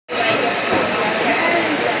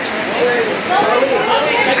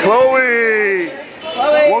Khloe.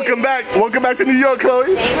 Welcome back to New York,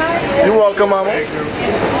 Khloe. You're welcome, mama.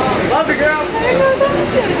 Love you, girl.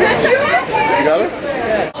 You got her?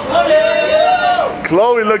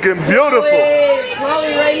 Khloe looking beautiful.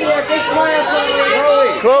 Khloe right here. Big smile,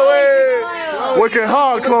 Khloe. Khloe. Working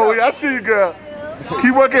hard, Khloe. I see you, girl.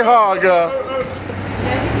 Keep working hard, girl.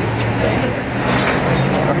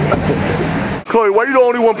 Khloe, why you the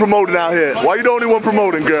only one promoting out here? Why you the only one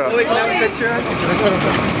promoting, girl? Khloe, can I have a picture?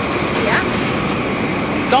 Yeah.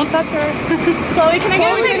 Don't touch her. Chloe, can I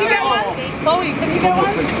get a picture? Can you get one? Chloe, can you get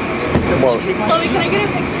one? Chloe, can I get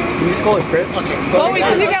a picture? Can you just call it Chris? Okay. Chloe,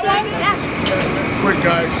 can you get one? Yeah. Quick,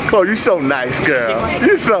 guys. Khloe, you so nice, girl.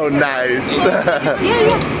 You so nice. Yeah.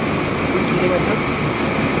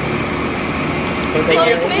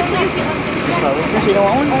 Chloe, can I please get one? You don't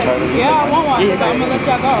want one? Yeah, I want one. I'm gonna let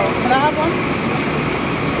y'all go. Can I have one?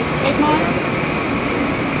 Take mine.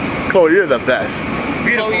 Khloe, you're the best.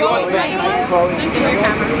 Beautiful. Chloe,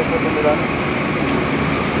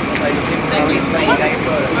 Thank you.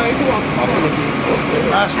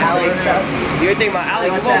 You're thinking about Ali.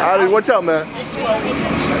 Come on. Ali, watch out, man.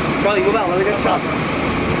 Charlie, move out. Let me get shots.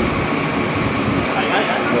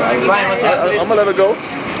 Ryan, watch out. I'm gonna let her go.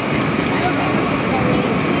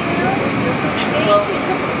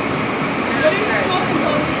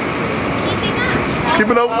 Keep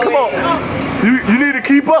it up. Come on. You need to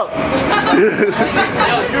keep up.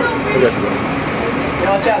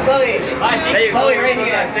 Watch out, Khloe. Khloe, right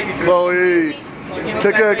here. Khloe.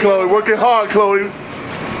 Take care, Khloe. Working hard, Khloe.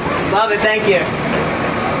 Love it. Thank you.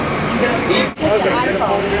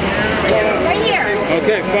 Right here.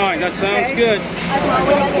 Okay, fine. That sounds good.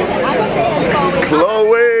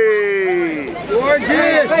 Chloe.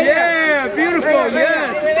 Gorgeous. Yeah. Beautiful.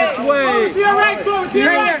 Yes. This way. To your right, Chloe. To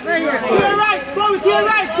your right. To your right, Chloe. To your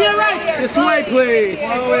right. To your right. This way, please.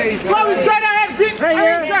 Chloe, straight ahead. Right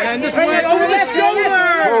here. And this way over the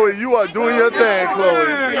shoulder. Chloe, you are doing your thing,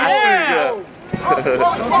 Chloe. I see you, girl.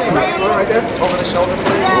 Right there. Over the shoulder.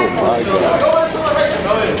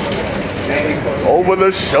 Over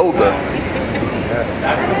the shoulder.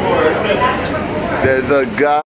 There's a guy.